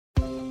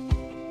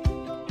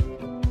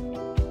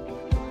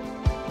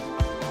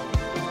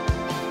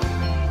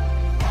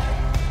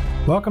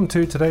Welcome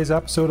to today's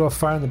episode of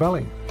Fire in the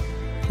Belly.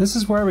 This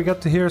is where we get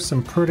to hear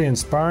some pretty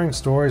inspiring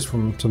stories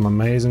from some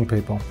amazing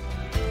people.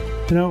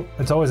 You know,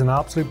 it's always an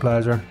absolute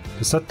pleasure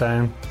to sit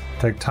down,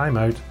 take time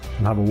out,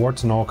 and have a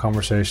warts and all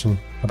conversation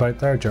about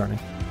their journey.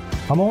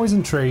 I'm always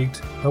intrigued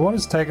by what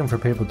it's taken for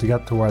people to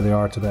get to where they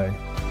are today,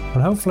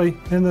 and hopefully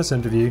in this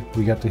interview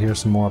we get to hear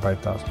some more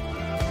about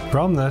that.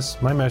 From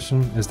this, my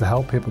mission is to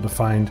help people to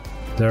find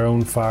their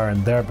own fire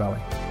in their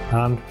belly,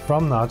 and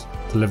from that,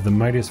 to live the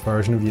mightiest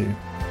version of you.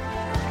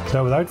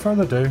 So without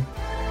further ado,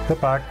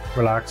 sit back,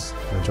 relax,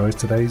 and enjoy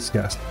today's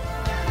guest.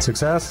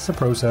 Success is a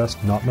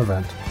process, not an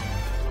event.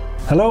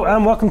 Hello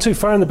and welcome to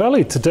Fire in the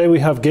Belly. Today we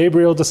have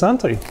Gabriel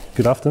DeSanti.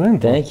 Good afternoon.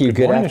 Thank you.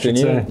 Good morning,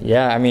 afternoon.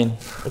 Yeah, I mean,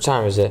 what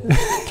time is it?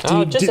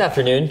 Afternoon.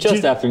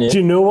 Afternoon. Do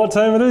you know what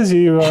time it is?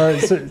 You are.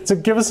 So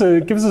give us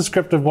a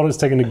script of what it's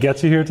taken to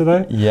get you here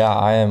today. Yeah,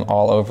 I am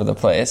all over the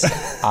place.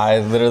 I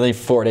literally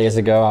 4 days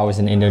ago I was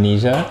in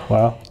Indonesia.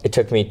 Wow. It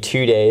took me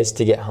 2 days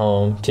to get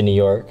home to New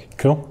York.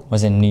 Cool.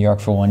 Was in New York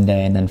for 1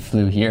 day and then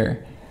flew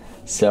here.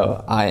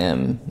 So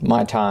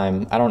my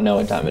time, I don't know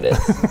what time it is,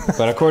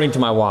 but according to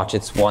my watch,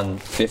 it's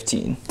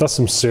 1:15. That's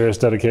some serious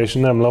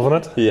dedication. I'm loving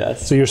it.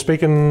 Yes. So you're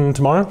speaking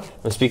tomorrow?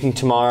 I'm speaking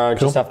tomorrow,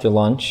 Cool. just after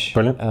lunch.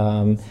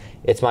 Brilliant.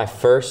 It's my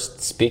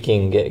first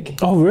speaking gig.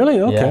 Oh, really?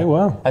 Okay, Yeah.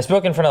 wow. I've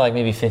spoken in front of like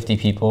maybe 50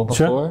 people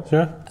before.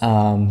 Sure.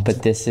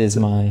 But this is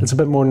my... It's a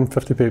bit more than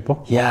 50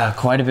 people. Yeah,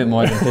 quite a bit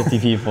more than 50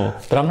 people.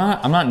 But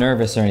I'm not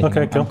nervous or anything.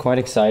 Okay, cool. I'm quite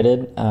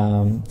excited.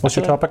 What's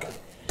your topic?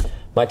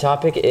 My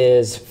topic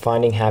is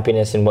finding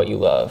happiness in what you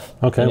love.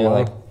 Okay, You know, wow.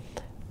 like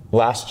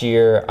last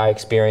year I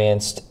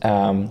experienced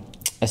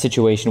a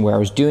situation where I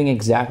was doing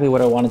exactly what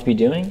I wanted to be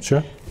doing.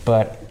 Sure.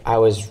 But I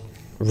was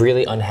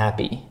really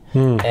unhappy.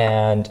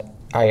 And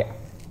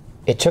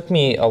it took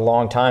me a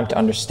long time to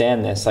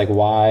understand this. Like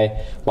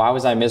why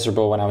was I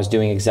miserable when I was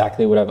doing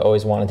exactly what I've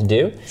always wanted to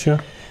do? Sure.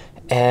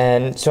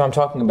 And so I'm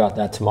talking about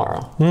that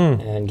tomorrow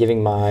and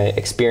giving my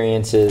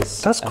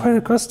experiences. That's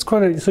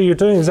quite a, so you're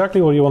doing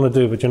exactly what you want to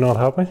do, but you're not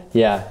happy?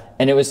 Yeah,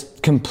 and it was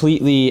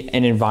completely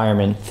an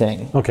environment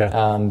thing. Okay.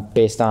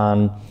 Based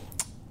on,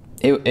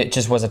 it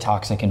just was a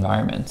toxic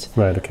environment.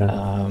 Right, okay.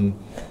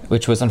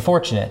 Which was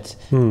unfortunate,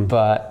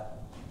 but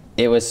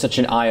it was such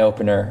an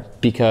eye-opener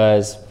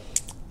because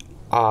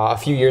a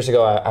few years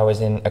ago I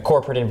was in a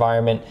corporate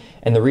environment,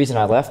 and the reason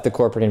I left the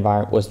corporate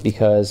environment was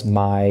because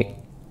my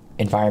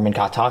environment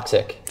got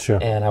toxic. Sure.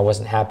 And I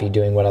wasn't happy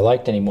doing what I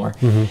liked anymore.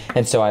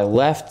 And so I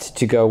left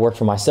to go work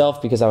for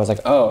myself because I was like,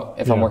 oh,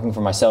 if I'm Yeah. working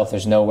for myself,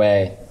 there's no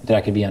way that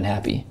I could be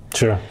unhappy.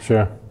 Sure.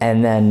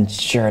 And then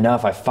sure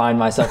enough, I find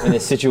myself in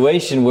this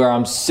situation where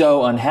I'm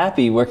so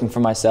unhappy working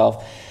for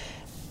myself.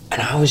 And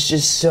I was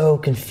just so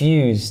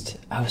confused.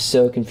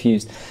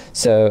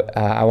 So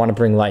I want to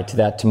bring light to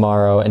that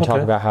tomorrow and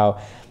talk about how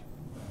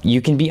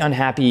you can be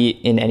unhappy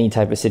in any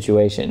type of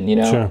situation, you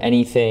know,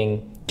 Sure.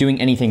 Doing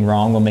anything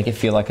wrong will make it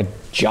feel like a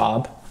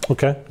job,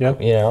 Okay, yeah.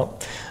 you know?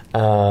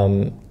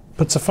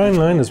 But it's a fine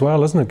line as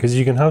well, isn't it? Because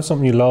you can have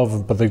something you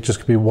love, but there just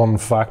could be one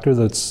factor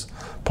that's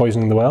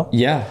poisoning the well.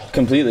 Yeah,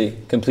 completely.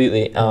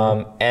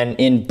 And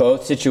in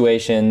both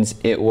situations,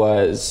 it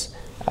was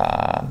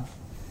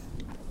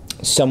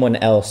someone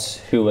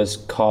else who was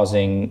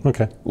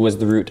was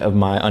the root of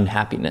my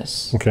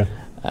unhappiness. Okay.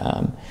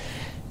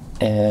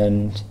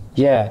 And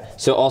yeah,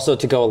 so also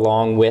to go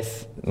along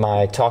with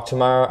my talk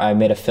tomorrow, I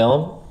made a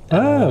film.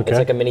 Okay. It's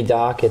like a mini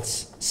doc.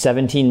 It's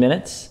 17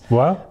 minutes.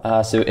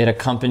 Wow. So it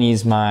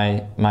accompanies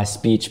my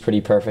speech pretty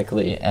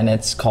perfectly, and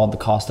it's called The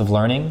Cost of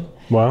Learning.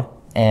 Wow.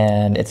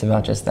 And it's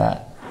about just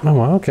that. Oh,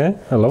 wow, okay.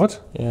 I love it.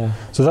 Yeah.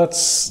 So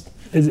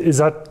is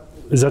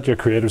that your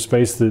creative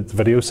space, the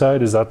video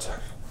side? Is that?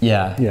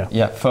 Yeah.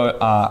 Yeah.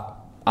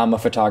 I'm a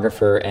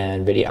photographer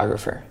and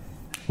videographer.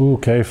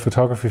 Okay,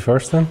 photography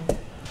first then?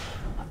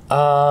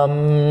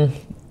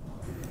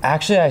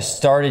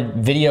 Actually,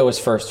 video was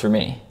first for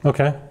me.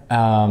 Okay.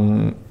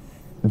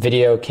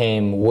 Video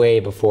came way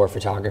before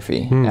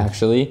photography,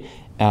 actually.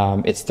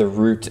 It's the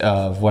root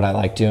of what I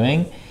like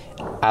doing.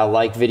 I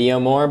like video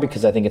more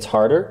because I think it's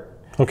harder.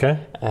 Okay.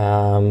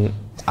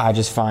 I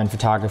just find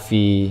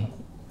photography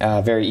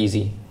very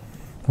easy.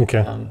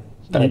 Okay.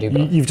 But I do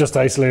both. You've just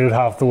isolated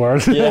half the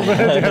world.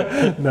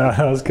 Yeah. No,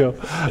 that's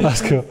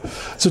cool.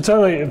 So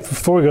tell me,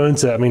 before we go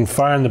into it,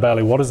 Fire in the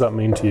Belly, what does that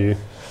mean to you?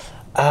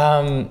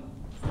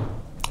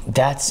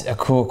 That's a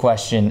cool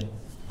question.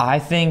 I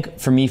think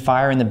for me,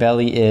 Fire in the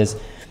Belly it's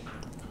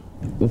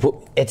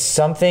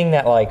something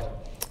that like,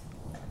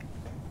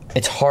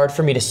 it's hard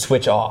for me to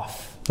switch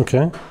off.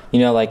 Okay. You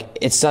know, like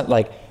it's not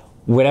like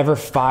whatever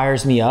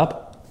fires me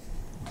up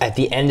at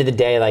the end of the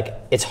day, like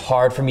it's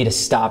hard for me to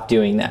stop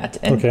doing that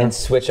and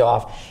switch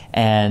off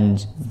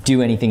and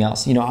do anything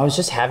else. You know, I was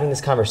just having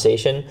this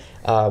conversation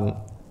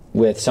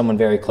with someone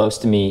very close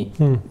to me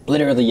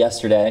literally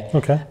yesterday,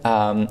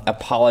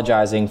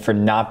 apologizing for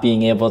not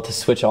being able to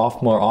switch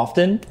off more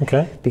often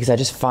because I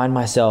just find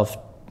myself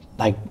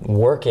like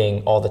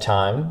working all the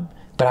time,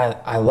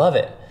 but I love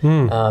it,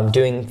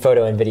 doing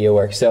photo and video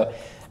work. So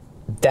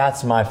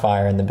that's my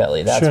fire in the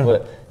belly.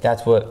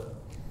 That's what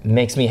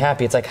makes me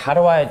happy. It's like, how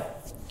do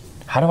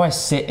how do I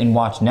sit and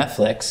watch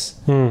Netflix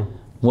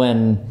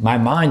when my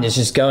mind is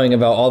just going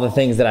about all the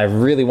things that I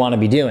really want to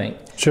be doing?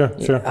 Sure.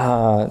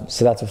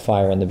 So that's what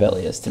fire in the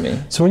belly is to me.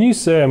 So when you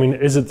say, I mean,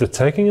 is it the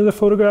taking of the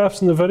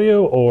photographs in the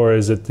video, or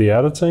is it the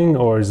editing,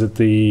 or is it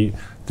the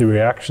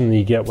reaction that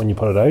you get when you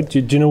put it out? Do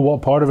you know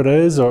what part of it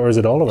is, or is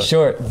it all of it?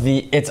 Sure,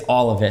 it's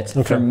all of it.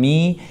 Okay. For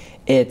me,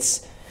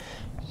 it's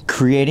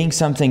creating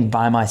something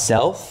by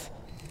myself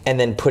and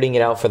then putting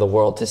it out for the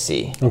world to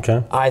see.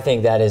 Okay. I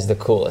think that is the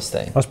coolest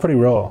thing. That's pretty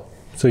raw.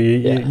 So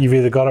you've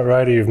either got it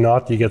right or you've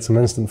not. You get some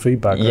instant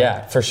feedback. Right?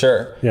 Yeah, for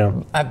sure. Yeah.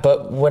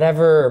 But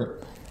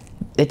whatever,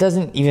 it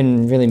doesn't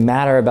even really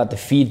matter about the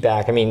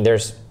feedback. I mean,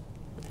 there's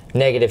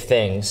negative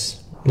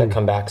things that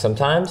come back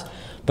sometimes,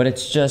 but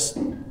it's just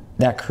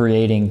that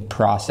creating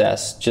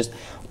process. Just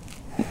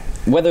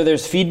whether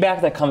there's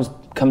feedback that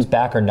comes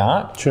back or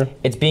not. Sure.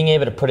 It's being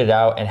able to put it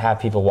out and have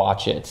people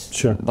watch it.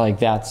 Sure. Like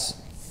that's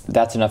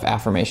enough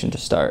affirmation to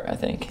start, I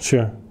think.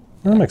 Sure.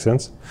 That makes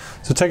sense.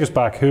 So take us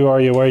back. Who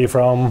are you? Where are you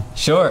from?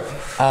 Sure.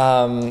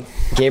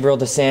 Gabriel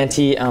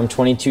DeSanti. I'm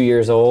 22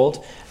 years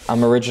old.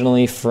 I'm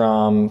originally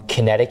from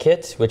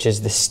Connecticut, which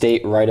is the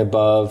state right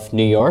above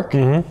New York,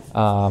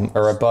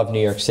 or above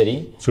New York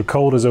City. So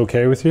cold is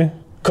okay with you?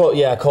 Cold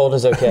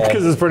is okay.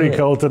 Because it's pretty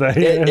cold today.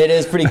 It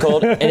is pretty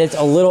cold, and it's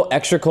a little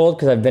extra cold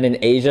because I've been in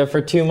Asia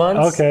for 2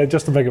 months. Okay,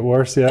 just to make it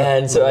worse, yeah.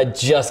 And so I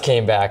just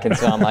came back, and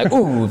so I'm like,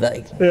 ooh,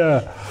 like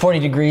 40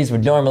 degrees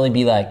would normally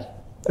be like,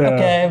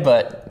 okay,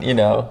 but you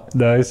know.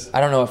 Nice.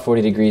 I don't know what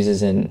 40 degrees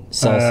is in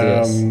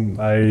Celsius.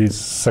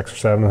 6 or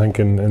 7, I think.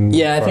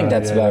 I think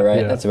that's about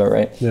right. Yeah. That's about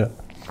right. Yeah.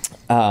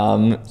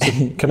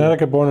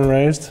 Connecticut born and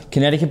raised?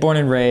 Connecticut born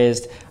and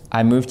raised.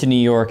 I moved to New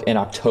York in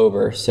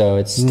October, so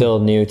it's still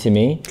new to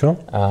me.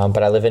 Cool.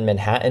 But I live in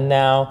Manhattan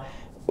now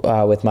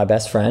with my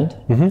best friend,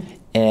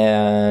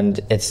 and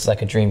it's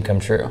like a dream come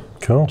true.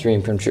 Cool.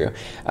 Dream come true.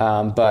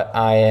 But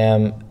I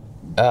am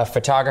a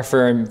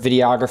photographer and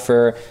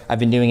videographer. I've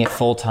been doing it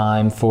full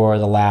time for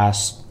the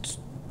last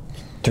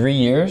 3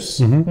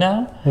 years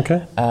now.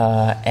 Okay.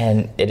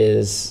 And it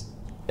is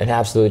an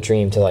absolute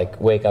dream to like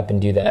wake up and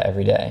do that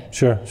every day.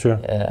 Sure.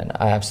 And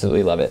I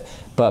absolutely love it.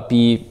 But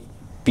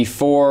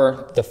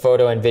before the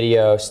photo and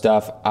video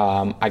stuff,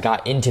 I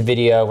got into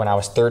video when I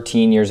was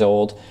 13 years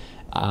old,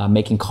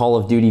 making Call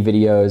of Duty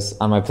videos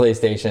on my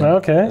PlayStation.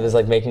 Okay. It was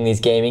like making these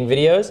gaming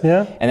videos.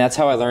 Yeah. And that's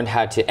how I learned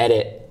how to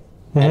edit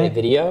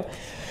video.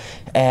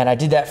 And I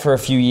did that for a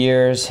few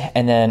years,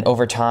 and then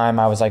over time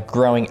I was like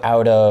growing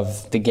out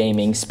of the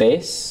gaming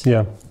space.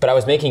 Yeah. But I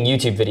was making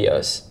YouTube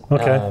videos.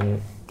 Okay.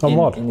 On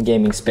what? In the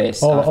gaming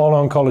space. All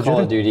on Call of Duty?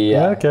 Call of Duty,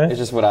 yeah. Okay. It's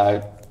just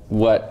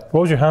what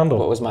was your handle?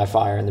 What was my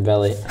fire in the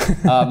belly?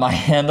 My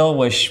handle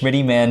was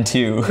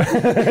Schmittyman2.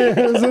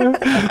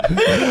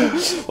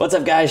 What's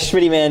up, guys?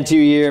 Schmittyman2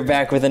 here,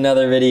 back with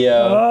another video.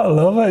 Oh, I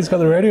love it. He's got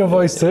the radio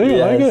voice too.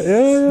 Yes. I like it.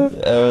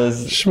 Yeah. It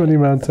was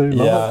Schmittyman2.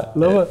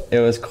 Love it. It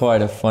was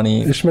quite a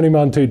funny. Is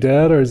Schmittyman2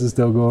 dead, or is it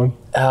still going?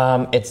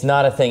 It's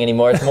not a thing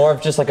anymore. It's more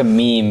of just like a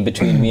meme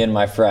between me and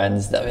my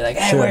friends. They'll be like,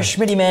 "Hey, where's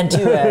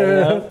Schmittyman2 at?" You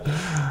know?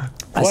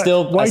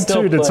 Why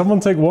two? Did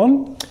someone take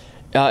one?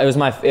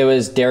 It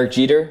was Derek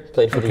Jeter,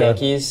 played for the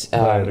Yankees.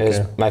 It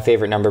was my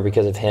favorite number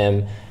because of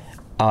him.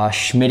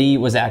 Schmitty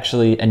was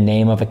actually a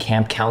name of a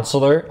camp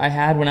counselor I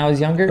had when I was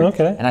younger.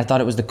 Okay. And I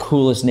thought it was the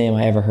coolest name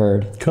I ever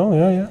heard. Cool,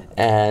 yeah.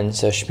 And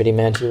so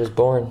Schmittyman2 was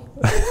born.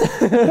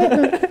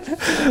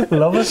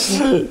 Love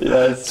it.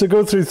 Yes. So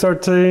go through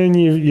 13,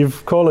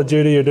 you've Call of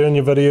Duty, you're doing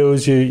your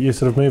videos, you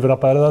sort of move it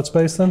up out of that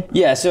space then?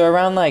 Yeah, so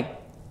around like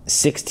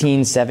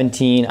 16,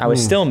 17, I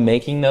was still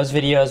making those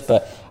videos,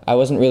 but I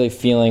wasn't really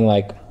feeling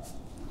like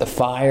the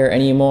fire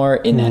anymore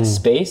in that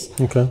space.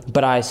 Okay.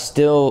 But I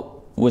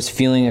still was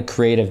feeling a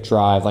creative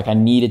drive, like I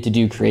needed to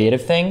do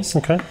creative things.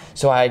 Okay.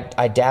 So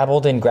I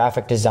dabbled in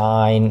graphic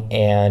design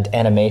and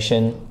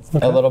animation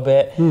a little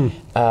bit,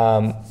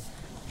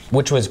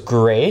 which was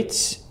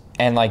great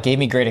and like gave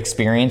me great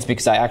experience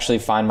because I actually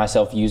find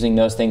myself using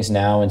those things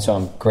now, and so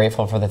I'm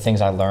grateful for the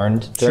things I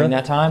learned during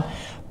that time.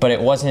 But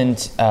it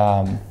wasn't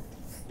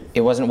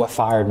what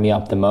fired me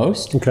up the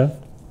most. Okay.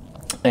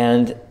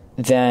 And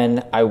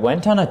then I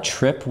went on a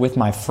trip with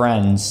my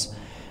friends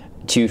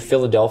to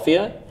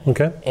Philadelphia.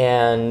 Okay.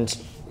 And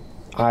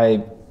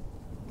I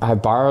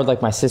borrowed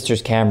like my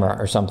sister's camera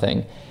or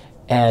something,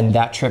 and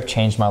that trip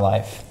changed my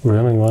life.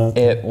 Really?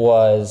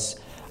 Wow.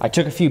 I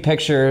took a few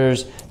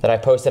pictures that I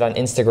posted on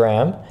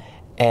Instagram,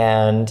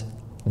 and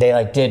they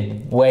like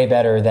did way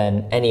better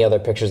than any other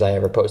pictures I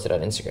ever posted on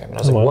Instagram. And I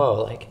was like,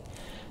 whoa, like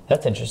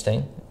that's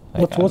interesting.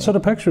 Like, what sort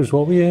of pictures?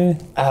 What were you?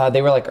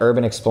 They were like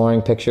urban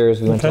exploring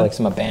pictures. We went to like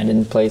some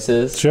abandoned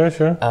places. Sure.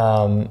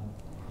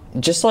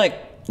 Just like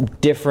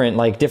different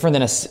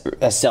than a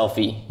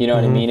selfie. You know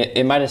what I mean?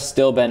 It might have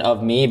still been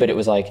of me, but it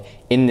was like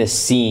in this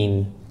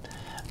scene.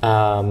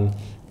 And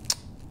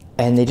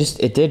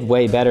it did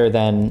way better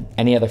than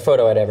any other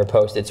photo I'd ever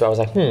posted. So I was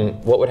like,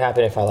 what would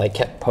happen if I like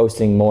kept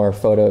posting more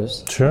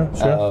photos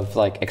of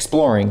like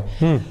exploring?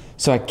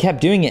 So I kept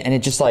doing it, and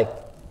it just like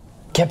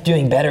kept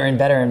doing better and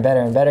better and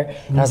better and better.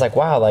 And I was like,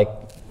 wow, like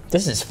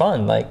this is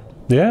fun. Like,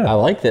 I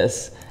like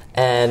this.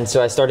 And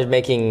so I started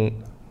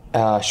making,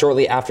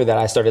 shortly after that,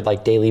 I started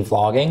like daily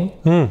vlogging.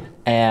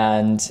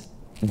 And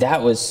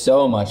that was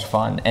so much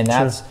fun. And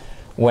that's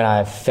when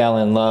I fell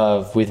in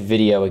love with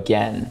video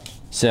again.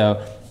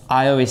 So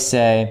I always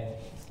say,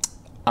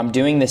 I'm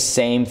doing the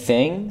same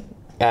thing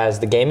as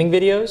the gaming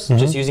videos,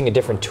 just using a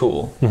different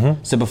tool.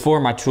 So before,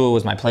 my tool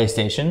was my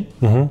PlayStation.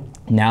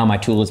 Now my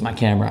tool is my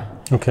camera.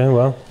 Okay,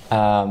 well.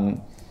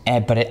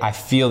 But I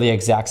feel the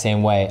exact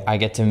same way. I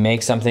get to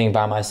make something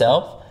by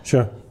myself.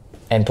 Sure.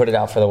 And put it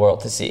out for the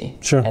world to see.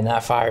 Sure. And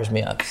that fires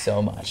me up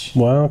so much.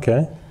 Wow,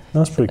 okay.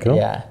 That's pretty cool.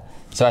 Yeah.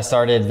 So I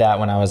started that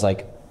when I was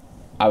like,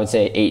 I would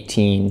say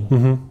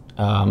 18.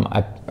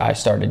 I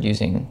started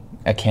using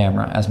a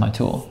camera as my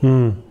tool.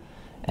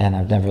 And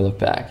I've never looked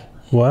back.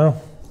 Wow.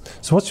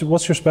 So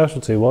what's your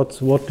specialty?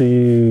 What do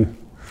you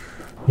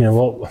know,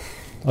 what,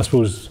 I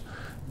suppose,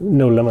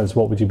 no limits,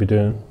 what would you be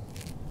doing?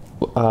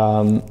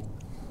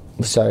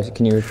 Sorry,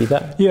 can you repeat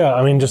that? Yeah,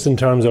 I mean, just in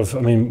terms of,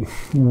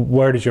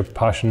 where does your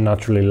passion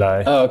naturally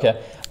lie? Oh,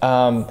 okay.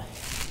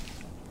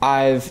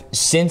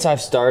 Since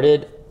I've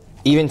started,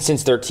 even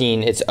since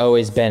 13, it's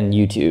always been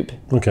YouTube.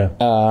 Okay.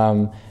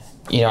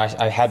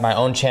 I had my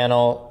own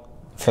channel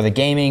for the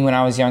gaming when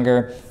I was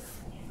younger.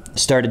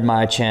 Started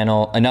my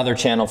channel, another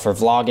channel for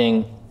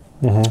vlogging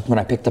when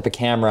I picked up a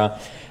camera.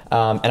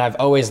 And I've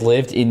always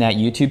lived in that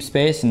YouTube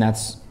space, and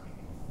that's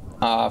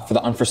for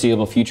the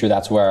unforeseeable future,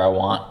 that's where I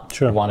want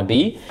to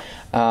be.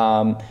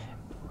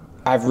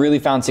 I've really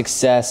found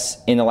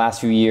success in the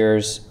last few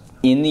years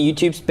in the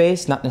YouTube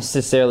space, not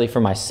necessarily for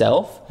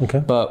myself,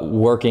 but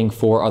working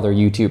for other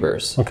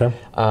YouTubers. Okay.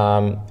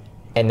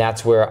 And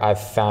that's where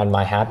I've found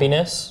my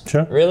happiness,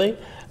 really.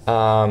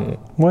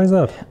 Why is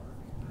that?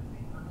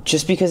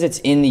 Just because it's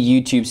in the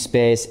YouTube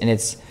space, and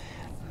it's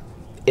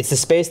the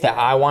space that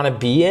I want to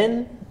be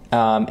in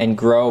and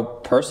grow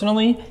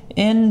personally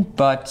in,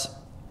 but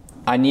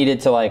I needed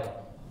to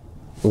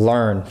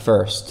learn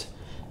first.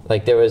 I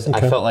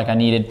felt like I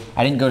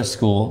didn't go to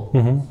school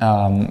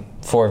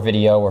for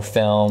video or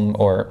film,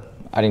 or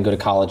I didn't go to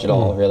college at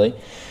all, really.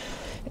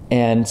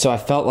 And so I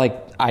felt like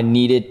I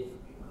needed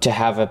to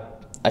have a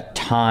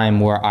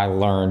time where I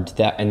learned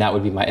that, and that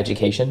would be my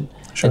education.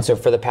 And so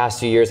for the past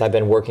few years, I've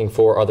been working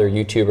for other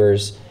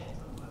YouTubers,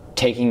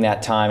 taking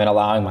that time and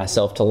allowing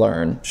myself to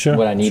learn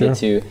what I needed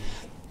to,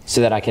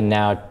 so that I can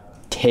now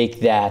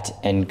take that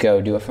and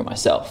go do it for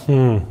myself.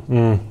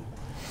 And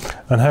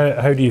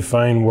how do you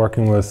find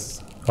working with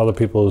other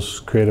people's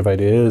creative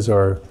ideas,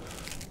 or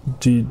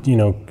is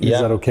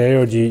that okay,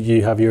 or do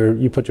you have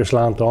you put your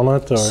slant on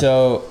it? Or?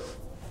 So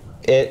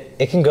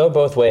it can go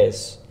both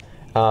ways.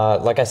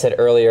 Like I said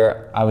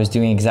earlier, I was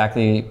doing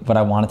exactly what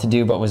I wanted to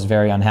do, but was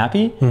very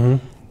unhappy.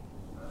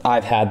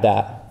 I've had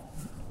that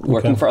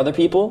working for other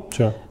people.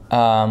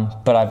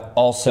 But I've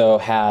also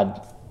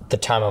had the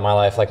time of my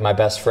life, like my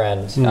best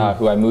friend,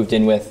 who I moved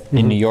in with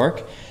in New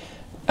York.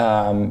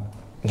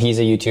 He's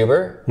a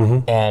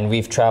YouTuber, and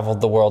we've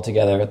traveled the world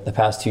together the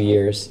past 2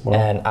 years. Wow.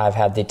 And I've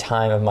had the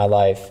time of my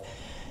life,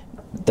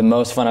 the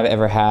most fun I've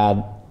ever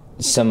had,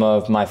 some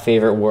of my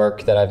favorite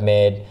work that I've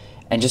made,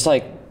 and just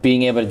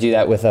being able to do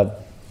that with a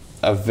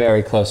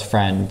very close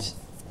friend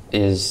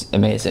is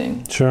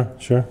amazing. Sure.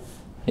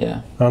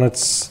 Yeah. And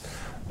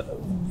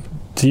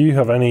do you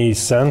have any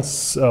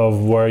sense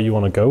of where you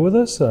want to go with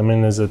this?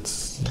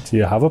 Do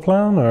you have a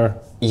plan, or?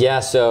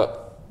 Yeah, so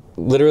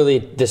literally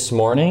this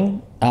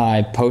morning,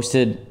 I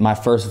posted my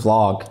first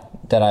vlog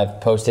that I've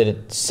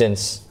posted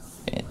since,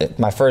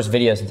 my first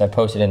video since I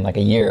posted in a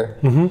year.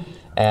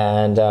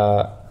 And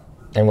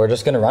we're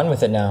just gonna run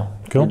with it now.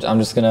 Cool. I'm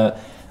just gonna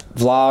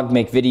vlog,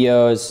 make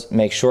videos,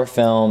 make short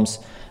films.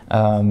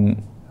 I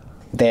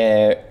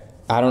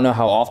don't know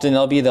how often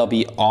they'll be. They'll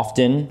be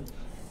often.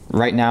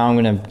 Right now I'm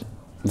gonna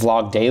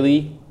vlog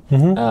daily,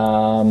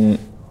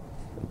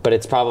 but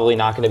it's probably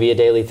not gonna be a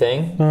daily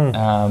thing.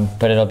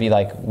 But it'll be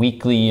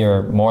weekly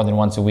or more than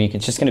once a week.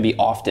 It's just gonna be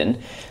often.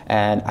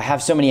 And I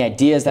have so many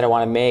ideas that I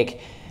wanna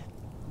make,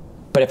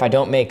 but if I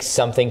don't make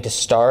something to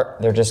start,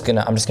 I'm just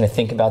gonna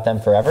think about them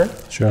forever.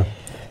 Sure.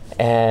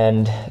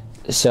 And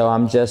so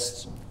I'm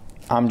just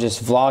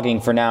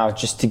vlogging for now,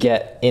 just to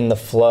get in the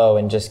flow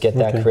and just get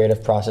that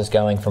creative process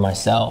going for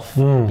myself,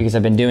 because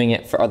I've been doing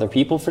it for other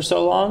people for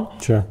so long.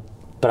 Sure.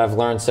 But I've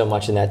learned so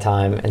much in that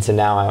time, and so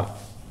now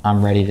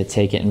I'm ready to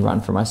take it and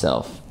run for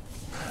myself.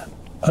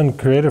 And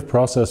creative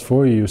process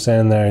for you,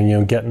 saying there,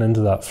 and getting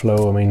into that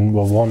flow.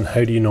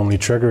 How do you normally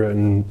trigger it,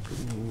 and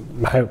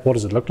what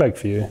does it look like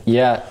for you?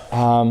 Yeah.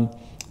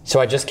 So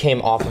I just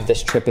came off of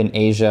this trip in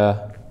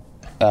Asia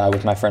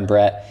with my friend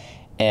Brett,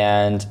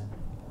 and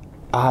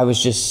I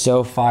was just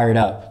so fired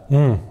up.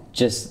 When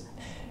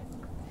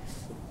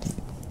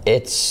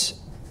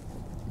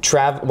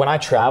I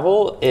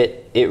travel,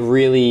 it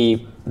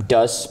really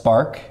does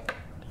spark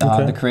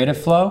the creative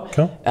flow,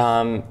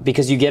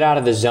 because you get out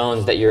of the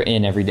zones that you're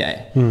in every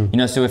day.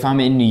 So if I'm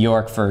in New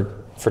York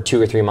for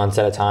 2 or 3 months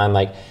at a time,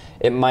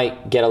 it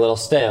might get a little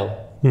stale,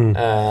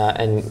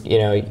 and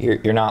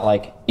you're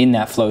not in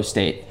that flow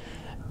state.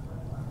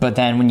 But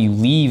then when you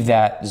leave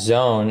that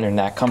zone and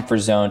that comfort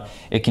zone,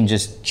 it can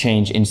just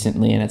change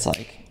instantly, and it's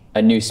like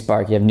a new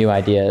spark. You have new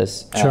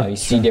ideas. You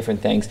see different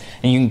things,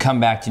 and you can come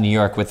back to New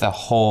York with a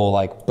whole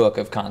like book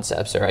of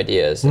concepts or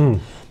ideas,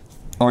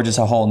 or just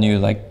a whole new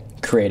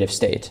like creative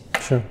state.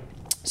 Sure.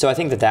 So I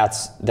think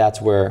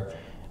that's where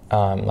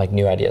like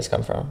new ideas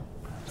come from.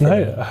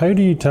 How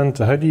do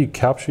you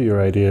capture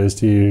your ideas?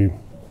 Do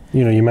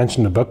you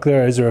mentioned a book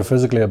there. Is there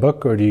physically a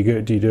book, or do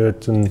you do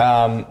it in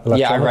I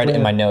write it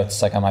in my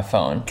notes, like on my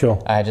phone.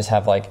 Cool. I just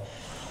have like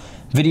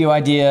video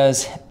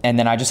ideas, and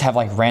then I just have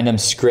like random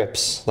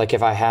scripts. Like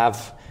if I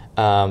have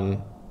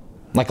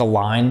like a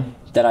line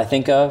that I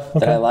think of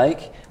that I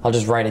like, I'll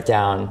just write it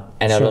down,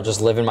 and it'll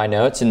just live in my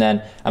notes, and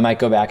then I might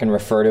go back and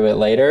refer to it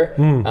later,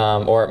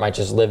 or it might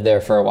just live there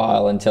for a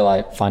while until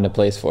I find a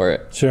place for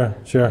it. Sure.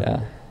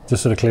 Yeah.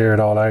 Just sort of clear it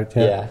all out.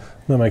 Yeah.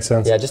 That makes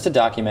sense. Yeah, just to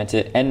document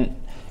it. And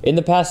in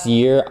the past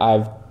year,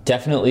 I've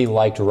definitely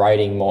liked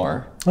writing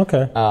more.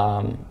 Okay.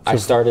 I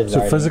started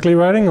writing. So physically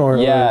writing, or?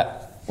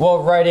 Yeah.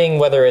 Well, writing,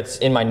 whether it's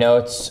in my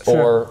notes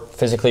or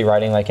physically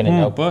writing like in a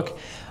notebook.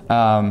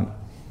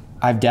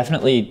 I've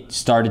definitely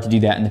started to do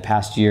that in the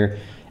past year,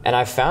 and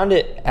I found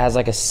it as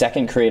like a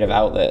second creative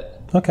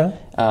outlet. Okay.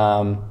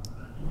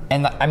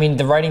 And I mean,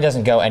 the writing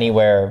doesn't go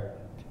anywhere.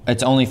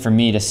 It's only for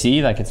me to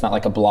see. Like, it's not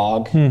like a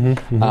blog.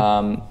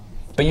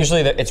 But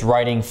usually it's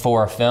writing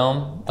for a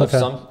film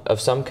of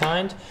some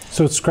kind.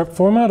 So it's script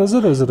format, is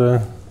it? Is it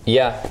a?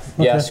 Yeah,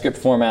 script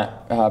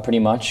format, pretty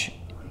much.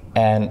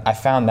 And I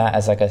found that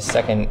as like a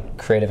second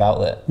creative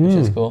outlet, which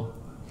is cool.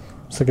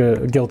 It's like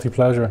a guilty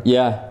pleasure.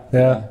 Yeah.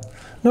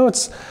 No,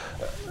 it's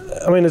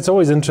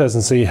always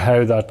interesting to see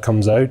how that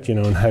comes out,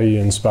 and how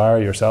you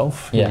inspire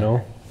yourself,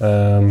 and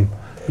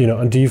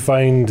do you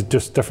find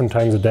just different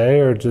times of day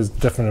or just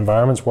different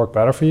environments work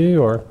better for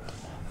you, or?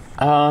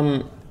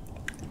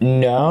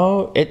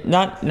 No, it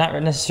not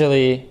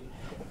necessarily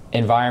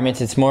environments.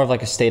 It's more of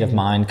like a state of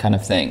mind kind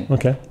of thing.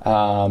 Okay.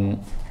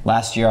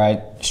 Last year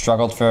I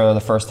struggled for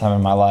the first time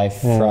in my life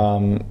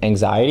from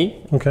anxiety.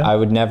 Okay. I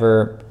would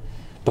never,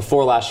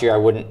 before last year, I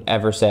wouldn't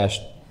ever say I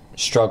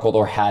struggled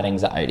or had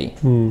anxiety.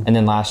 And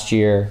then last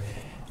year,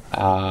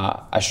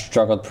 I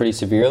struggled pretty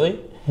severely.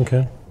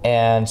 Okay.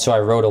 And so I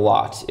wrote a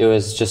lot. It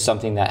was just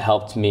something that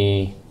helped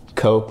me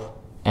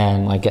cope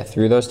and like get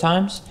through those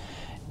times.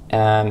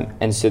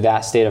 And so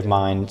that state of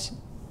mind,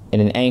 in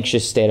an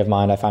anxious state of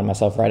mind, I find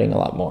myself writing a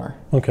lot more.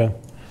 Okay.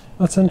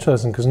 That's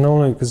interesting,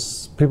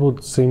 because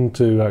people seem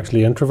to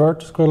actually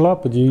introvert quite a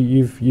lot, but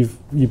you've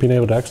been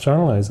able to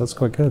externalize. That's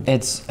quite good.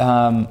 It's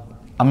I'm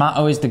not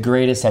always the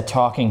greatest at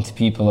talking to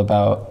people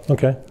about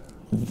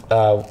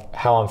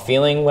how I'm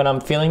feeling when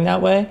I'm feeling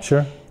that way.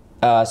 Sure.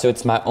 So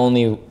it's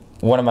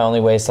one of my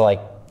only ways to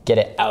like get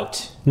it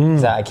out.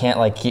 That I can't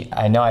like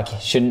I know I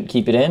shouldn't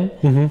keep it in.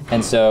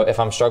 And so if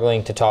I'm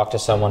struggling to talk to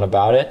someone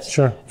about it,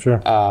 sure.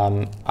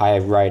 I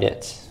write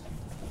it.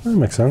 That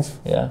makes sense.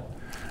 Yeah.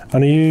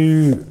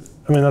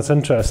 And that's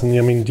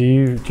interesting. Do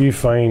you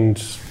find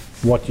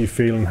what you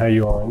feel and how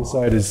you are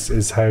inside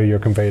is how you're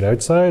conveyed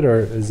outside, or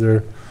is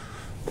there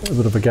a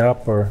bit of a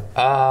gap, or?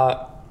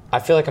 I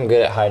feel like I'm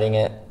good at hiding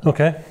it.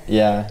 Okay.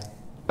 Yeah.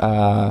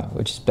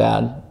 Which is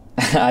bad.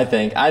 I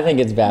think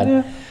it's bad.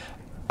 Yeah.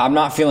 I'm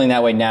not feeling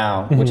that way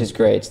now, which is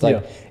great. It's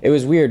like it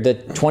was weird. The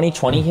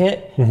 2020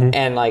 hit,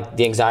 and like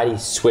the anxiety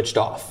switched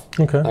off.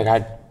 Okay. Like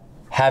I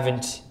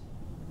haven't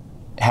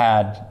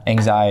had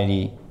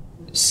anxiety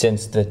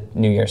since the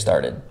new year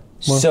started.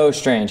 Well, so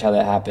strange how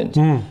that happened.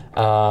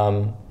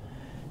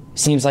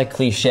 Seems like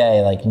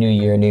cliche, like new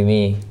year, new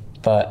me,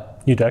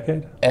 but new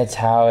decade. It's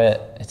how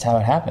it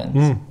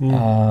happens.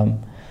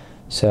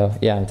 So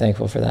yeah, I'm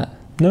thankful for that.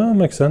 No, it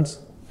makes sense.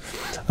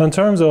 In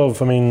terms of,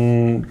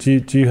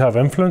 do you have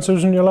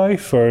influencers in your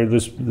life, or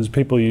there's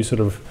people you sort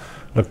of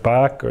look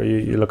back or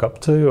you look up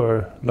to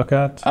or look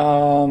at?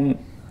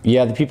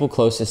 Yeah, the people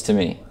closest to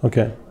me.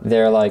 Okay.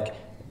 They're like,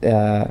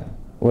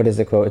 what is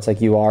the quote? It's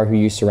like, you are who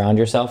you surround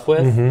yourself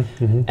with.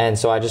 And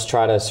so I just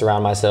try to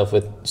surround myself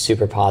with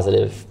super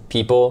positive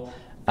people.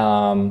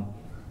 And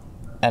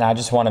I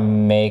just want to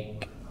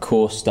make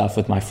cool stuff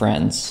with my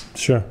friends.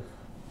 Sure.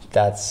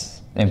 That's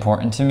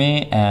important to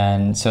me,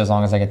 and so as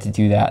long as I get to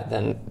do that,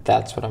 then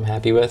that's what I'm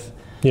happy with.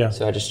 Yeah.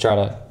 So I just try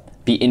to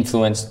be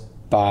influenced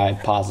by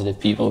positive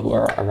people who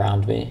are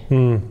around me.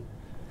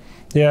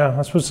 Yeah,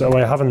 I suppose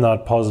having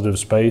that positive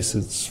space,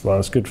 it's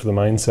good for the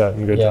mindset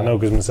and good. Yeah. I know,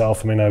 because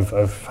myself,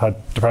 I've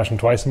had depression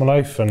twice in my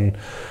life, and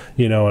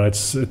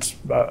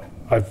and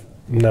I've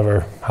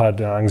never had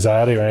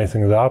anxiety or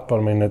anything like that,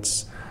 but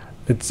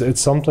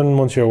it's something.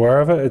 Once you're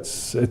aware of it,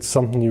 it's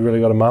something you really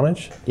got to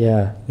manage.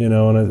 Yeah.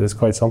 And it's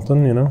quite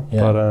something. Yeah.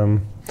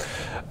 But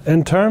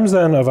in terms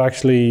then of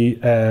actually,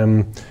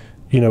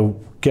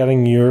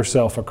 getting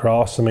yourself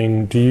across.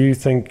 Do you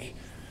think,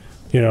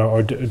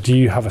 or do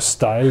you have a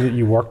style that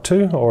you work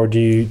to, or do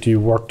you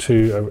work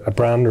to a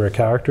brand or a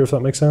character, if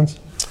that makes sense?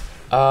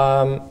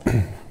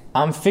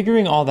 I'm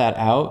figuring all that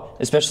out,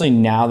 especially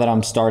now that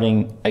I'm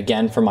starting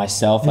again for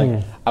myself.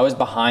 Like, I was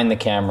behind the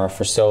camera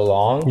for so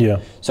long.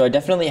 Yeah. So I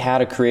definitely had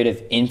a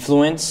creative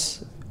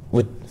influence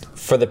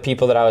for the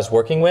people that I was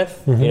working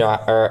with, you know,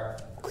 or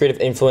creative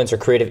influence or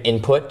creative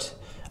input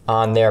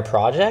on their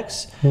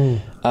projects.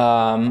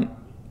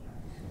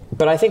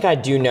 But I think I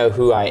do know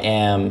who I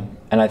am,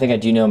 and I think I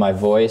do know my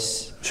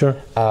voice. Sure.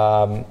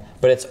 But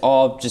it's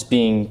all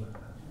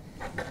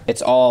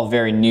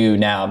very new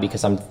now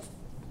because I'm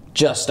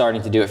just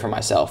starting to do it for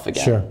myself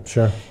again.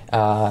 Sure.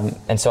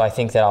 And so I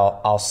think that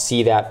I'll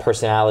see that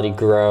personality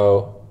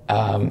grow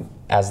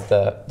as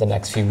the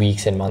next few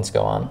weeks and months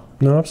go on.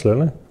 No,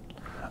 absolutely.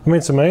 I mean,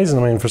 it's amazing.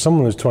 I mean, for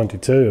someone who's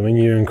 22, I mean,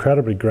 you're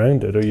incredibly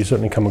grounded, or you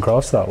certainly come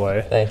across that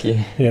way. Thank you.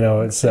 You know,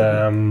 it's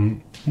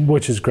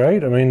which is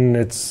great. I mean,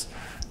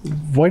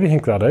 why do you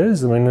think that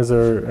is? I mean, is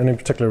there any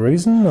particular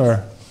reason,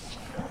 or?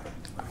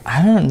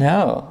 I don't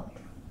know.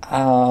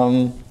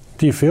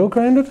 Do you feel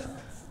grounded?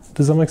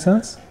 Does that make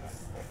sense?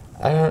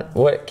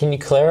 Can you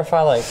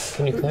clarify? I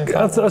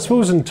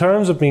suppose in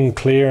terms of being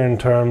clear, in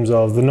terms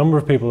of the number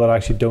of people that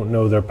actually don't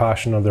know their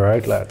passion or their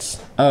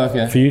outlets. Oh,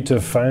 okay. For you to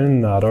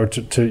find that, or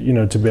to you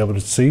know, to be able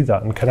to see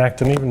that and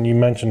connect, and even you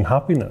mentioned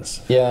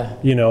happiness. Yeah.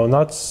 You know, and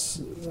that's,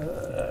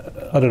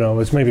 I don't know,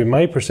 it's maybe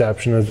my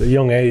perception at a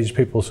young age,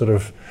 people sort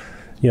of,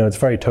 you know, it's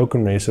very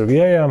tokenly, so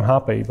yeah, I'm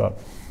happy, but.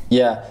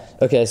 Yeah,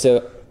 okay,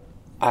 so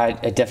I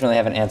definitely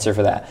have an answer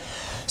for that.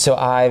 So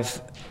I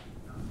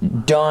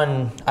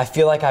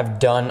feel like I've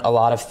done a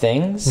lot of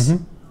things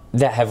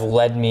that have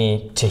led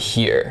me to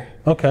here.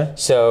 Okay.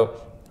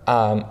 So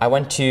I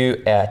went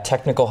to a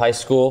technical high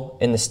school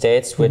in the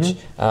States, which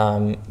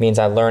means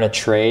I learn a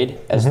trade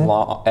as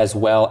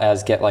well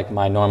as get like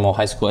my normal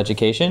high school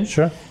education.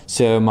 Sure.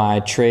 So my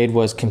trade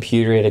was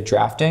computer-aided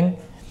drafting,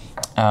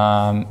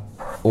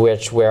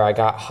 where I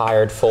got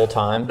hired full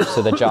time.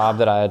 So the job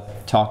that I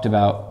had talked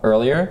about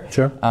earlier,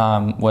 sure.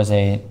 I was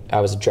a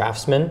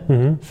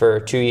draftsman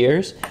for 2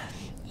 years.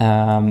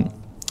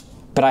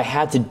 But I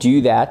had to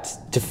do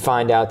that to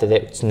find out that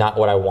it's not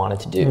what I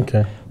wanted to do.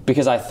 Okay.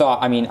 Because I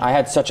thought, I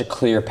had such a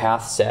clear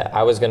path set.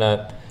 I was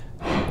gonna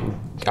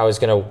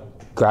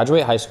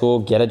graduate high school,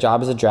 get a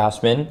job as a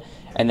draftsman,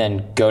 and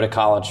then go to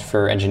college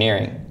for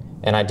engineering.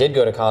 And I did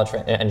go to college for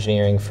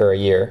engineering for a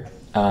year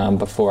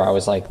before I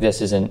was like,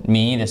 this isn't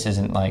me. This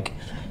isn't like,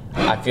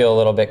 I feel a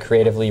little bit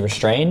creatively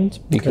restrained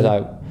because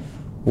I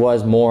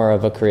was more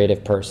of a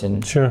creative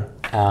person. Sure.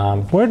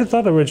 Where did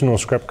that original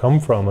script come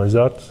from? Is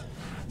that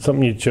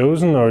something you'd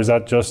chosen, or is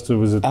that just,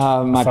 was it?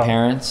 My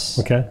parents.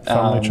 Okay,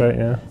 family trait,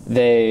 yeah.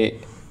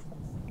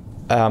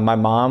 My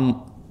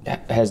mom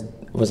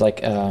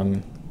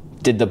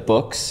did the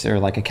books or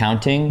like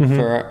accounting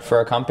for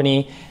a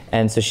company,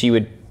 and so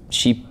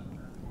she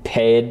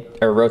paid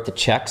or wrote the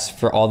checks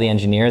for all the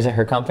engineers at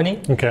her company.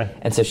 Okay.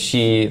 And so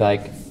she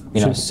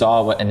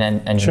saw what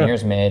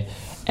engineers made,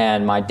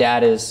 and my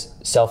dad is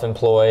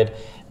self-employed,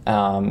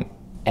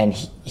 and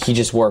he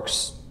just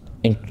works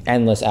in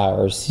endless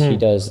hours. He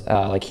does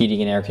like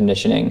heating and air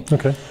conditioning,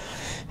 okay,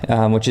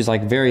 which is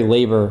like very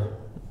labor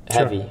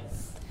heavy. Sure.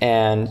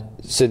 And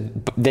so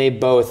they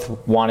both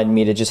wanted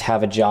me to just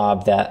have a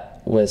job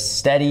that was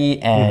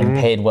steady and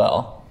paid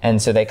well.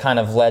 And so they kind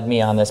of led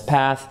me on this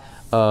path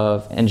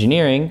of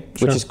engineering,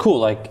 which is cool.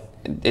 Like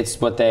it's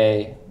what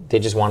they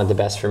just wanted the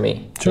best for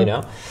me, you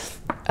know?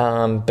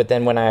 But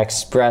then when I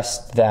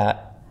expressed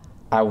that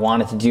I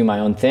wanted to do my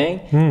own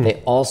thing,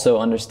 they also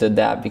understood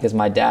that, because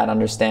my dad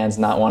understands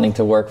not wanting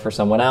to work for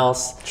someone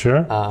else.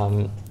 Sure.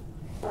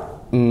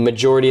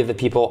 Majority of the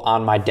people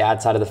on my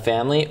dad's side of the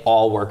family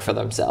all work for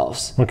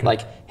themselves. Okay.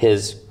 Like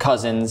his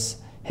cousins,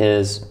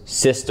 his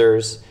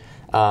sisters,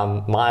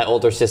 my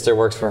older sister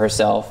works for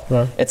herself.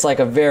 Right. It's like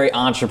a very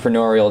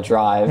entrepreneurial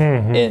drive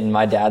in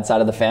my dad's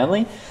side of the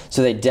family.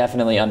 So they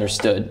definitely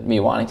understood me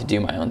wanting to do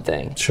my own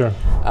thing. Sure.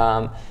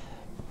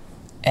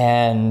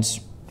 And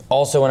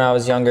also when I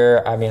was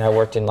younger, I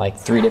worked in like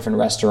 3 different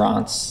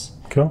restaurants.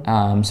 Cool.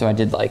 So I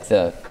did like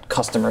the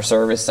customer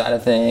service side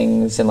of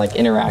things and like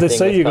interacting with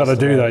customers. They say you got to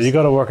do that. You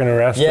got to work in a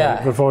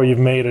restaurant before you've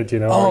made it, you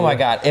know. Oh my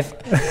God.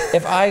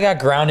 If I got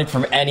grounded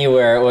from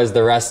anywhere, it was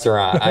the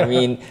restaurant.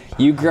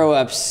 You grow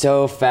up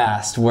so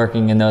fast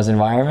working in those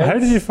environments. How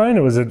did you find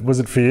it? Was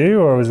it for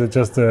you, or was it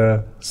just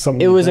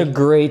something? It was a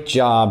great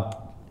job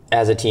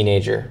as a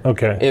teenager.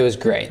 Okay. It was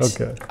great.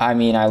 Okay. I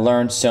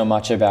learned so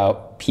much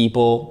about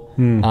people,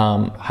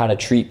 how to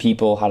treat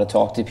people, how to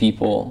talk to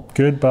people.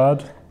 Good,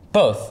 bad?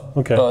 Both.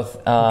 Okay. Both.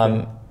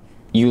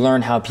 You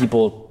learn how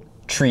people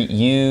treat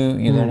you.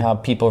 You learn how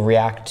people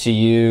react to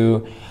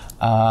you.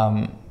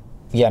 And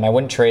I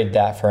wouldn't trade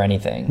that for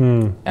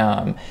anything.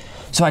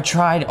 So I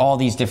tried all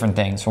these different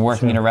things, from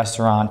working in a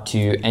restaurant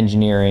to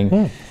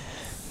engineering.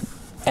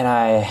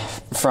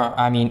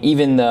 And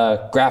even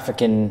the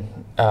graphic and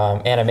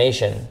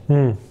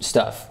animation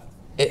stuff.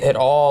 It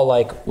all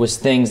like was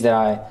things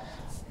that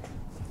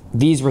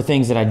these were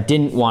things that I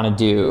didn't want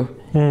to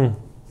do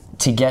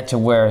to get to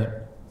where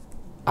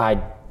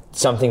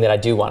something that I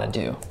do want to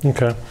do.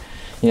 Okay.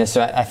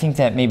 So I think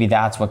that maybe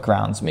that's what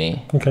grounds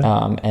me. Okay.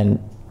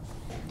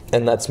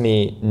 And lets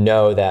me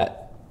know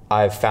that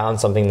I've found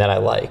something that I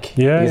like.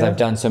 Because I've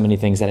done so many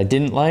things that I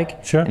didn't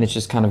like. Sure. And it's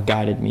just kind of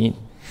guided me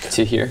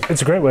to here.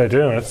 It's a great way of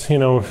doing it.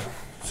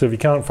 So if you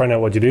can't find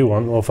out what you do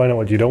want, well, find out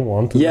what you don't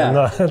want.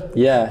 Yeah.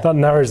 That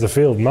narrows the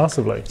field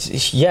massively.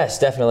 Yes,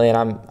 definitely.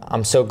 And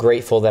I'm so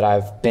grateful that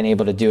I've been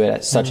able to do it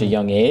at such a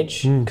young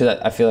age, because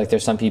I feel like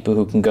there's some people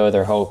who can go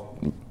their whole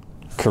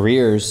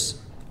careers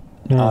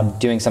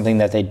doing something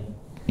that they,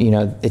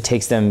 it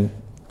takes them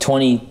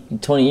 20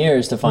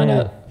 years to find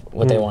out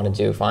what they want to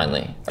do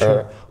finally,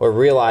 or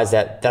realize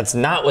that that's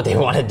not what they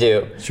want to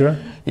do. Sure.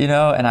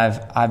 And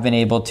I've been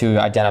able to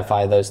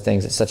identify those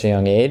things at such a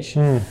young age.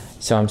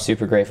 So I'm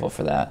super grateful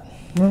for that.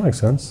 That makes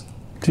sense.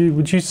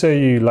 Would you say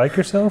you like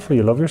yourself or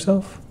you love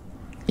yourself?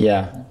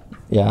 Yeah.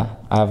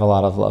 I have a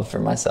lot of love for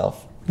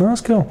myself. No,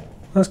 that's cool.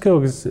 That's cool,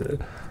 because,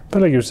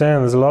 but like you're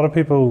saying, there's a lot of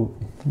people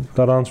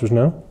that answer's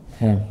no,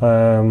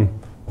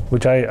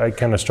 which I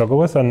kind of struggle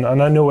with, and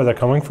I know where they're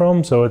coming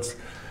from. So it's,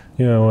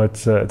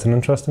 it's an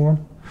interesting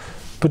one.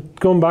 But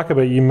going back a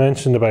bit, you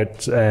mentioned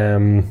about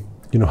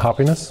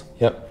happiness.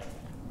 Yep.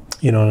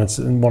 And it's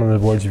one of the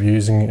words you're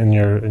using in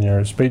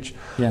your speech.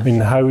 Yeah. I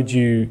mean, how would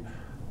you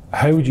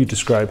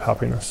describe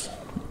happiness?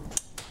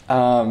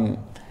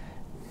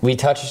 We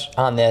touched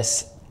on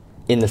this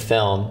in the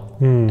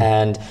film,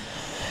 and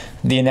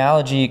the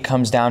analogy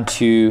comes down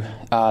to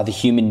the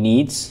human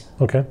needs.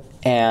 Okay.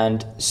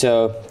 And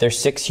so there's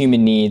 6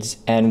 human needs,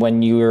 and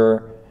when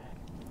you're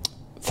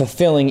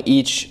fulfilling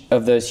each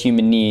of those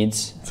human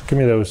needs, so give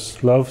me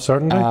those. Love,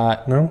 certainty.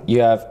 No.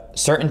 You have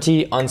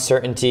certainty,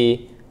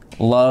 uncertainty,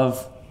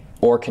 love,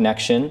 or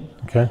connection.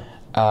 Okay.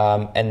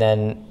 And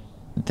then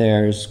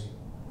there's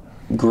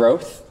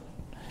growth,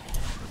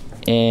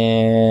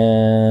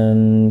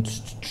 and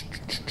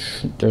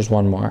there's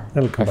one more.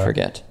 It'll come back.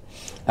 Forget.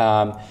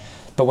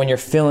 But when you're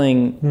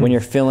filling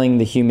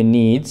the human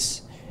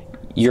needs,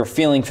 you're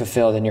feeling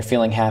fulfilled and you're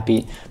feeling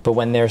happy. But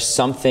when there's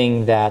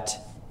something that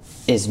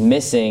is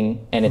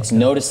missing, and it's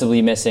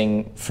noticeably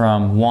missing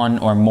from one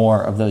or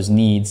more of those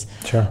needs,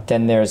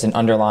 then there's an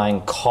underlying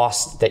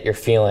cost that you're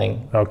feeling,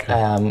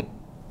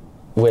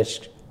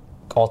 which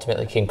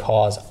ultimately can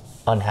cause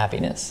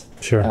unhappiness,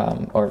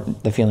 or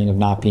the feeling of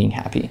not being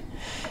happy.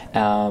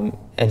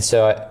 And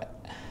so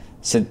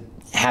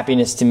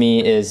happiness to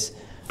me is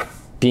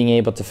being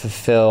able to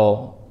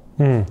fulfill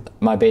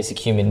my basic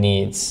human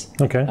needs.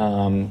 Okay.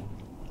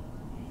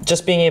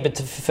 Just being able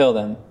to fulfill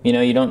them.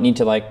 You don't need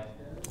to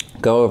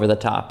go over the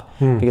top,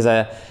 because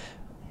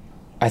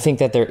I think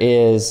that there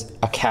is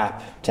a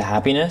cap to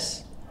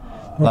happiness.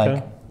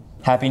 Like,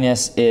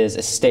 happiness is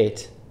a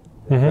state,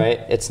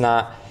 right? It's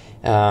not.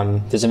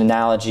 There's an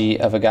analogy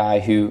of a guy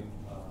who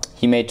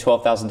he made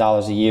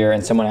 $12,000 a year,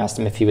 and someone asked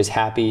him if he was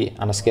happy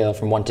on a scale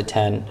from 1 to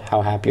 10.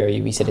 How happy are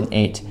you? He said an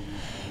 8.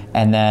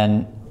 And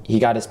then he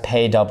got his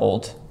pay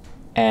doubled,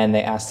 and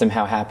they asked him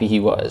how happy he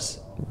was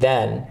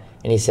then,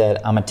 and he said,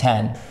 I'm a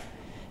 10.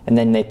 And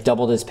then they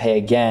doubled his pay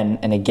again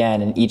and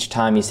again, and each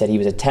time he said he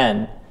was a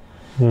 10.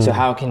 So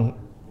how can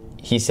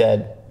he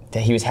said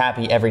that he was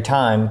happy every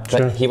time,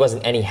 but he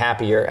wasn't any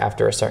happier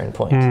after a certain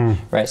point,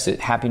 right? So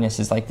happiness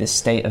is like this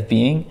state of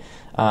being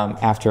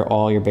after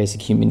all your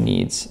basic human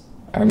needs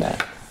are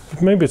met.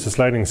 Maybe it's a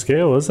sliding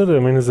scale, is it? I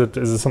mean, is it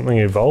something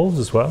that evolves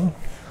as well?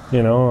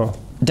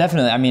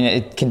 Definitely. I mean,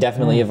 it can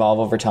definitely evolve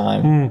over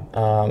time,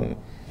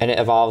 and it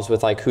evolves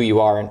with who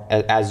you are, and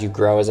as you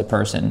grow as a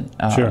person.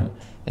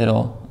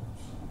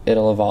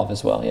 It'll evolve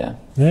as well. Yeah.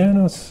 Yeah.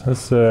 No,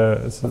 it's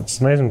an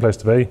amazing place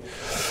to be.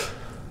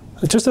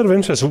 Just out of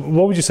interest,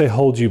 what would you say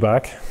holds you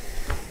back?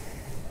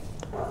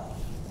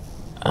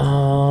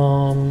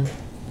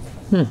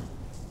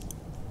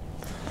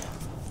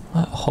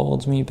 What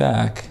holds me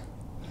back?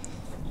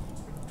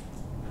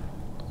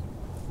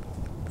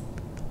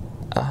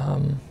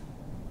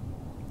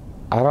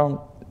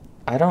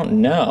 I don't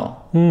know.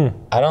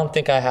 I don't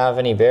think I have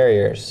any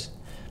barriers.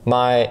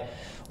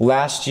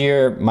 Last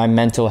year, my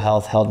mental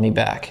health held me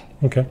back.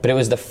 Okay. But it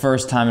was the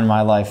first time in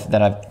my life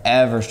that I've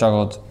ever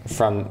struggled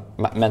from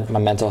my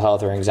mental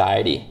health or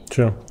anxiety.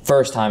 Sure.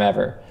 First time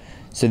ever.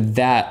 So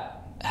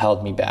that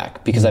held me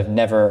back, because I've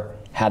never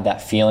had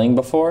that feeling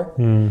before.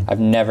 I've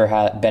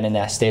never been in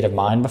that state of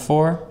mind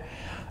before.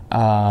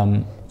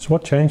 So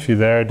what changed for you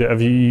there?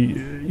 Have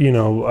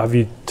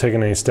you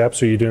taken any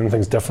steps? Are you doing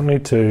things differently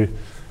to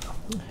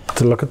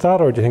look at that,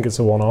 or do you think it's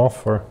a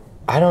one-off? Or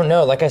I don't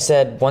know. Like I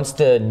said, once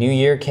the new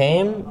year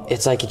came,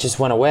 it's like it just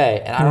went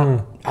away,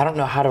 and I don't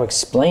know how to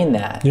explain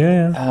that.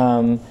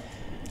 Yeah.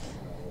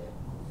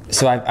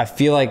 So I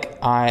feel like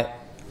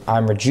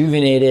I'm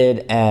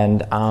rejuvenated,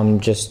 and I'm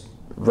just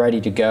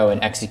ready to go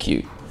and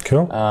execute.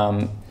 Cool.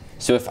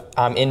 So if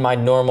I'm in my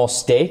normal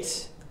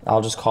state,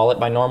 I'll just call it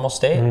my normal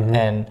state,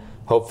 and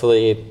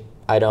hopefully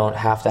I don't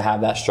have to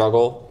have that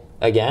struggle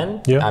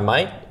again. Yeah. I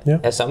might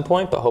at some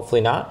point, but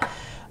hopefully not.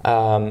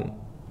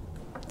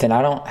 Then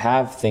I don't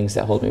have things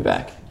that hold me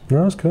back.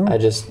 No, that's cool. I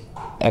just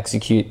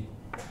execute.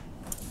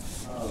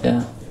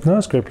 Yeah. No,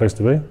 that's a great place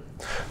to be.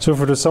 So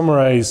for to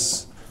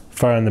summarize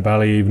Fire in the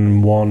Belly,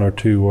 even 1 or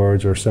 2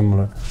 words or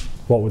similar,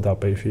 what would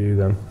that be for you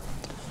then?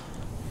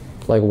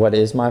 Like, what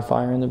is my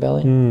fire in the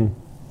belly?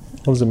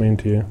 What does it mean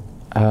to you?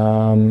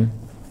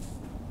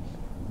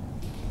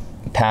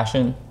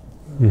 Passion.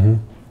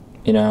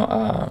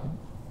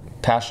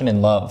 passion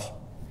and love.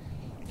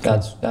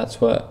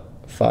 That's what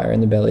fire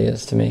in the belly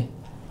is to me.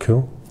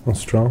 Cool. That's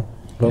strong.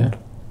 Loved.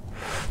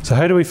 So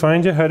how do we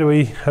find you? How do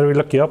we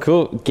look you up?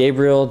 Cool.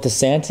 Gabriel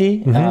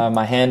DeSanti.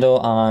 My handle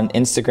on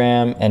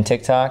Instagram and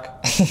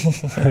TikTok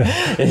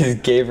is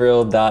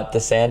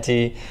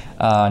Gabriel.DeSanti.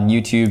 On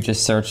YouTube,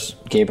 just search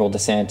Gabriel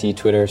DeSanti.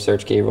 Twitter,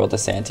 search Gabriel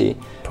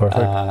DeSanti.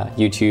 Perfect.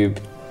 YouTube,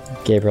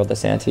 Gabriel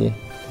DeSanti.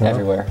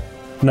 Everywhere.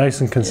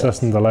 Nice and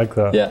consistent. Yes. I like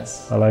that.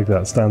 Yes. I like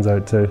that. Stands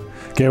out too.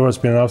 Gabriel, it's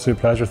been an absolute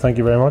pleasure. Thank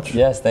you very much.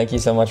 Yes, thank you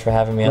so much for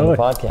having me on the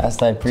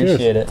podcast. I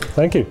appreciate it.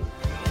 Thank you.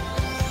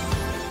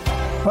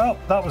 Well,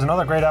 that was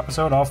another great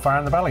episode of Fire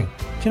in the Belly.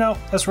 You know,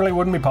 this really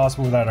wouldn't be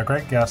possible without our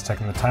great guests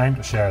taking the time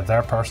to share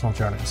their personal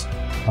journeys.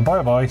 And boy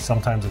oh boy,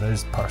 sometimes it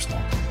is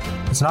personal.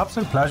 It's an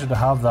absolute pleasure to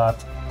have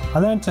that,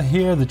 and then to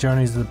hear the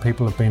journeys that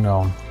people have been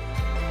on.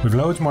 We've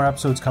loads more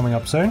episodes coming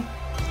up soon,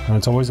 and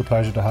it's always a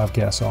pleasure to have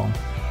guests on.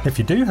 If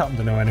you do happen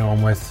to know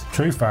anyone with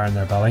true fire in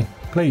their belly,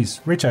 please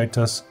reach out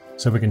to us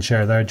so we can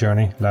share their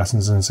journey,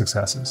 lessons and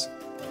successes.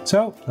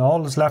 So,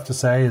 all that's left to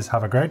say is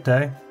have a great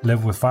day,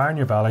 live with fire in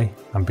your belly,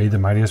 and be the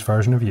mightiest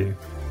version of you.